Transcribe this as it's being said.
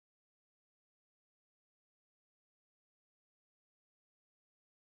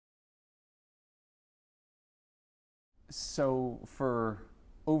So for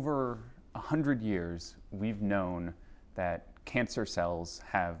over 100 years, we've known that cancer cells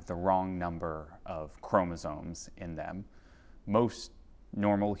have the wrong number of chromosomes in them. Most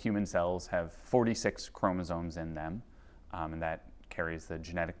normal human cells have 46 chromosomes in them, and that carries the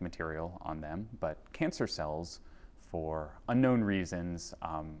genetic material on them. But cancer cells, for unknown reasons,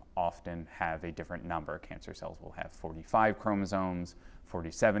 often have a different number. Cancer cells will have 45 chromosomes,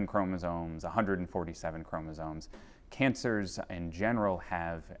 47 chromosomes, 147 chromosomes. Cancers in general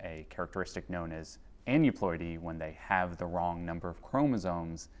have a characteristic known as aneuploidy when they have the wrong number of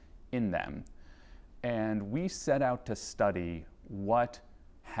chromosomes in them. And we set out to study what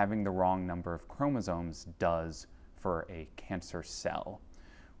having the wrong number of chromosomes does for a cancer cell.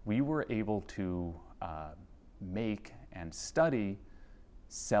 We were able to make and study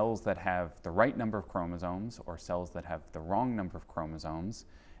cells that have the right number of chromosomes or cells that have the wrong number of chromosomes,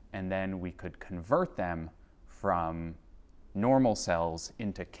 and then we could convert them from normal cells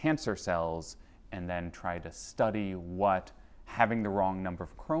into cancer cells and then try to study what having the wrong number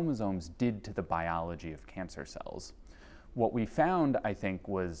of chromosomes did to the biology of cancer cells. What we found, I think,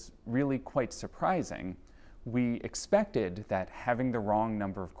 was really quite surprising. We expected that having the wrong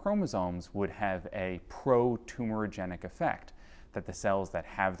number of chromosomes would have a pro-tumorigenic effect, that the cells that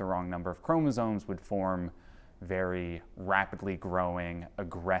have the wrong number of chromosomes would form very rapidly growing,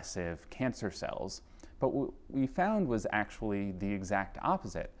 aggressive cancer cells. But what we found was actually the exact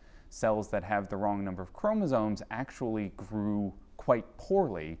opposite. Cells that have the wrong number of chromosomes actually grew quite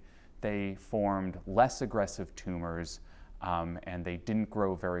poorly. They formed less aggressive tumors, and they didn't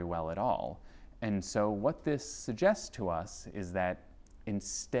grow very well at all. And so what this suggests to us is that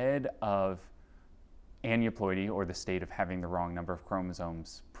instead of aneuploidy, or the state of having the wrong number of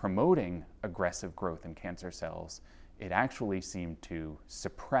chromosomes, promoting aggressive growth in cancer cells, it actually seemed to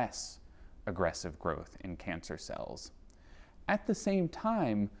suppress aggressive growth in cancer cells. At the same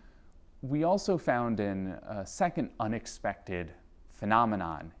time, we also found a second unexpected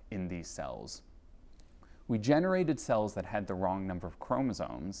phenomenon in these cells. We generated cells that had the wrong number of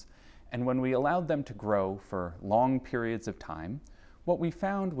chromosomes, and when we allowed them to grow for long periods of time, what we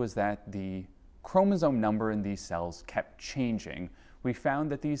found was that the chromosome number in these cells kept changing. We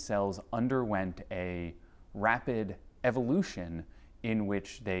found that these cells underwent a rapid evolution in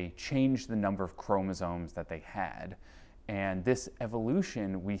which they changed the number of chromosomes that they had. And this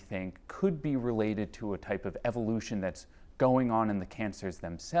evolution, we think, could be related to a type of evolution that's going on in the cancers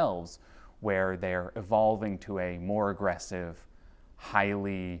themselves, where they're evolving to a more aggressive,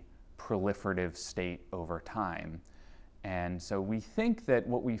 highly proliferative state over time. And so we think that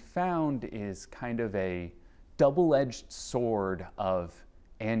what we found is kind of a double-edged sword of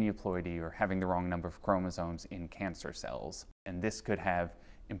aneuploidy, or having the wrong number of chromosomes in cancer cells. And this could have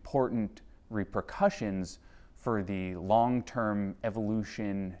important repercussions for the long-term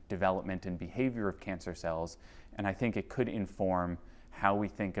evolution, development, and behavior of cancer cells. And I think it could inform how we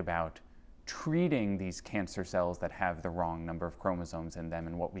think about treating these cancer cells that have the wrong number of chromosomes in them,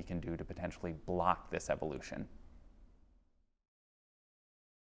 and what we can do to potentially block this evolution.